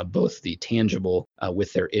 lives, both the tangible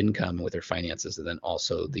with their income and with their finances, and then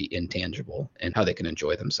also the intangible and how they can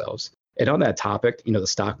enjoy themselves. And on that topic, the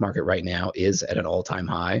stock market right now is at an all-time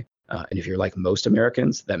high. And if you're like most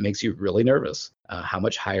Americans, that makes you really nervous. How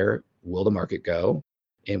much higher will the market go?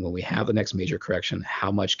 And when we have the next major correction,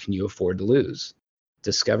 how much can you afford to lose?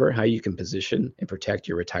 Discover how you can position and protect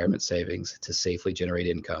your retirement savings to safely generate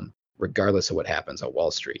income, regardless of what happens on Wall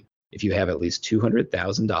Street. If you have at least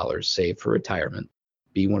 $200,000 saved for retirement,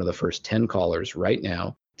 be one of the first 10 callers right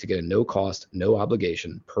now to get a no-cost,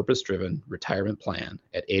 no-obligation, purpose-driven retirement plan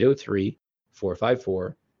at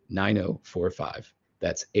 803-454-9045.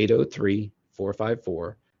 That's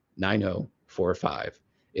 803-454-9045.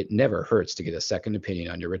 It never hurts to get a second opinion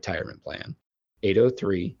on your retirement plan.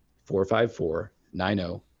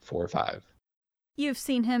 803-454-9045. You've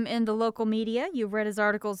seen him in the local media. You've read his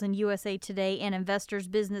articles in USA Today and Investors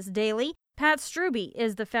Business Daily. Pat Strubbe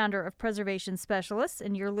is the founder of Preservation Specialists,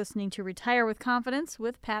 and you're listening to Retire with Confidence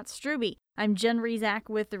with Pat Strubbe. I'm Jen Rezac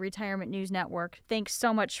with the Retirement News Network. Thanks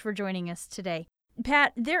so much for joining us today.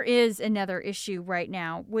 Pat, there is another issue right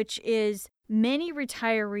now, which is many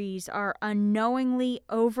retirees are unknowingly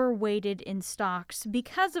overweighted in stocks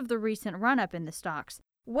because of the recent run-up in the stocks.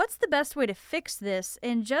 What's the best way to fix this,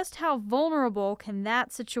 and just how vulnerable can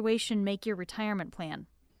that situation make your retirement plan?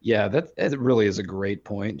 Yeah, that really is a great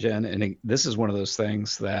point, Jen. And this is one of those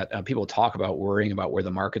things that people talk about worrying about where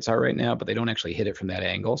the markets are right now, but they don't actually hit it from that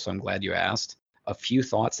angle. So I'm glad you asked. A few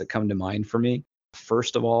thoughts that come to mind for me.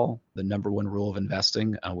 First of all, the number one rule of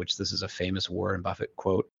investing, which this is a famous Warren Buffett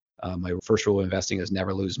quote. My first rule of investing is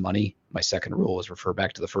never lose money. My second rule is refer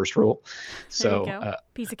back to the first rule. So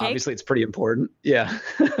piece of cake. Obviously it's pretty important. Yeah.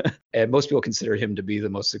 And most people consider him to be the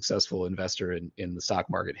most successful investor in the stock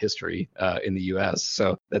market history in the US.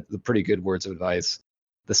 So that's the pretty good words of advice.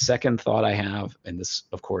 The second thought I have, and this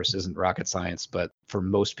of course isn't rocket science, but for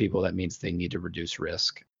most people that means they need to reduce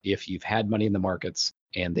risk. If you've had money in the markets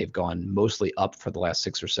and they've gone mostly up for the last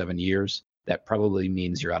 6 or 7 years, that probably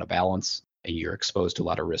means you're out of balance and you're exposed to a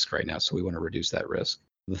lot of risk right now. So we want to reduce that risk.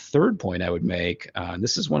 The third point I would make, and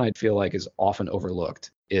this is one I feel like is often overlooked,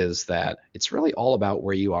 is that it's really all about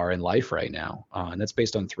where you are in life right now. And that's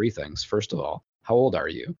based on three things. First of all, how old are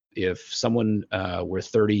you? If someone were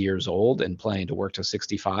 30 years old and planning to work to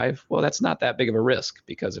 65, well, that's not that big of a risk,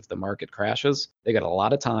 because if the market crashes, they got a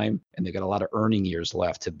lot of time and they got a lot of earning years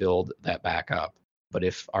left to build that back up. But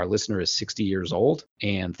if our listener is 60 years old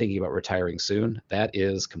and thinking about retiring soon, that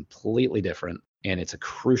is completely different. And it's a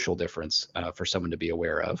crucial difference for someone to be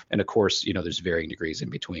aware of. And of course, there's varying degrees in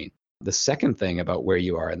between. The second thing about where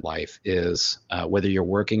you are in life is whether you're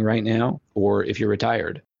working right now or if you're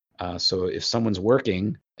retired. So if someone's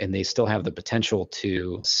working and they still have the potential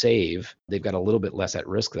to save, they've got a little bit less at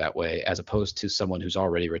risk that way, as opposed to someone who's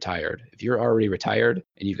already retired. If you're already retired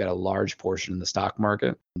and you've got a large portion in the stock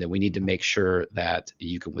market, then we need to make sure that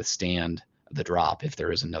you can withstand the drop if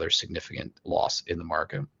there is another significant loss in the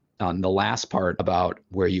market. The last part about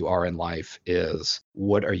where you are in life is,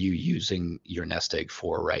 what are you using your nest egg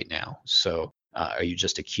for right now? So are you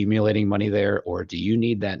just accumulating money there, or do you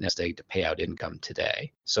need that nest egg to pay out income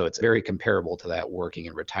today? So it's very comparable to that working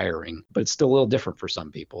and retiring, but it's still a little different for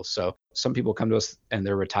some people. So some people come to us and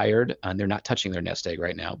they're retired and they're not touching their nest egg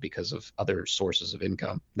right now because of other sources of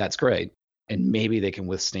income. That's great. And maybe they can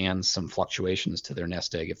withstand some fluctuations to their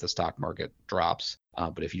nest egg if the stock market drops.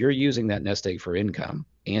 But if you're using that nest egg for income,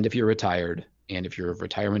 and if you're retired, and if you're of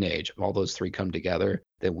retirement age, if all those three come together,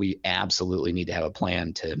 then we absolutely need to have a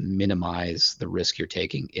plan to minimize the risk you're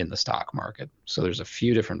taking in the stock market. So there's a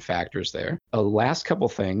few different factors there. The last couple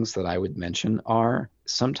things that I would mention are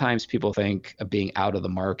sometimes people think being out of the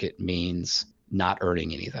market means not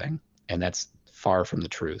earning anything, and that's far from the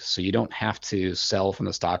truth. So you don't have to sell from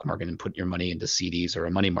the stock market and put your money into CDs or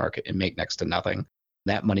a money market and make next to nothing.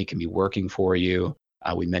 That money can be working for you.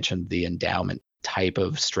 We mentioned the endowment type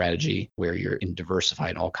of strategy where you're diversified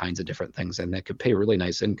in all kinds of different things, and that could pay really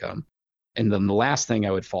nice income. And then the last thing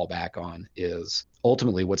I would fall back on is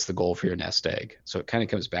ultimately, what's the goal for your nest egg? So it kind of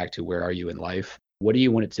comes back to, where are you in life? What do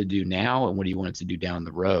you want it to do now, and what do you want it to do down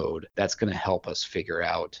the road? That's going to help us figure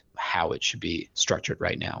out how it should be structured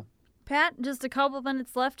right now. Pat, just a couple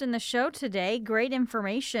minutes left in the show today. Great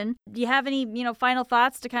information. Do you have any, final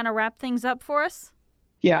thoughts to kind of wrap things up for us?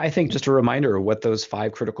 Yeah, I think just a reminder of what those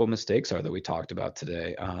 5 critical mistakes are that we talked about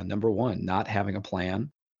today. Number 1, not having a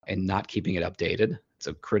plan and not keeping it updated. It's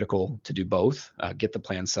critical to do both, get the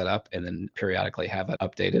plan set up and then periodically have it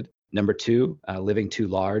updated. Number 2, living too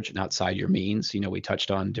large and outside your means. We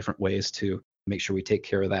touched on different ways to make sure we take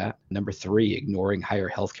care of that. Number 3, ignoring higher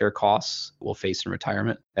healthcare costs we'll face in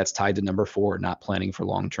retirement. That's tied to number 4, not planning for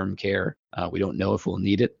long-term care. We don't know if we'll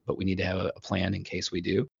need it, but we need to have a plan in case we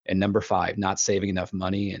do. And number 5, not saving enough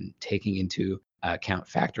money and taking into account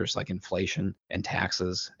factors like inflation and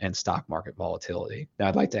taxes and stock market volatility. Now,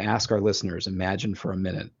 I'd like to ask our listeners, imagine for a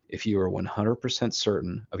minute if you are 100%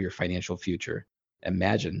 certain of your financial future.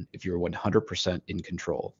 Imagine if you're 100% in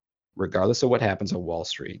control. Regardless of what happens on Wall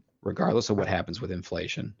Street, regardless of what happens with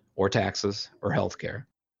inflation or taxes or healthcare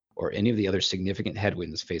or any of the other significant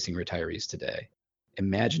headwinds facing retirees today,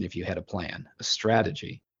 imagine if you had a plan, a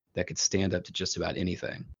strategy that could stand up to just about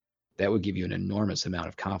anything. That would give you an enormous amount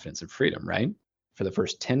of confidence and freedom, right? For the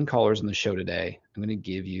first 10 callers on the show today, I'm going to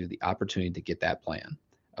give you the opportunity to get that plan,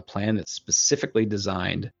 a plan that's specifically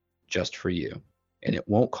designed just for you. And it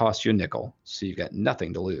won't cost you a nickel, so you've got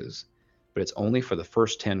nothing to lose. But it's only for the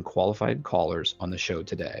first 10 qualified callers on the show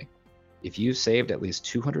today. If you saved at least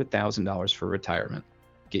 $200,000 for retirement,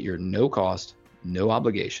 get your no-cost,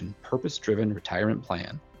 no-obligation, purpose-driven retirement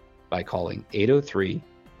plan by calling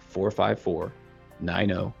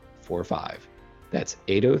 803-454-9045. That's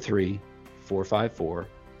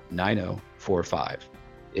 803-454-9045.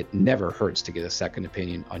 It never hurts to get a second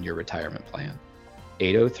opinion on your retirement plan.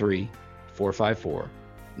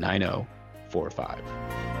 803-454-9045.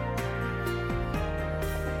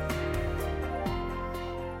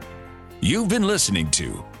 You've been listening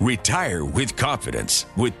to Retire with Confidence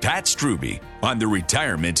with Pat Strubbe on the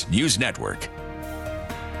Retirement News Network.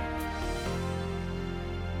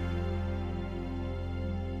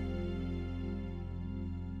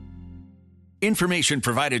 Information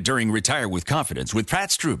provided during Retire with Confidence with Pat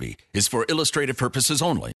Strubbe is for illustrative purposes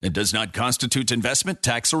only and does not constitute investment,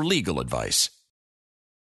 tax, or legal advice.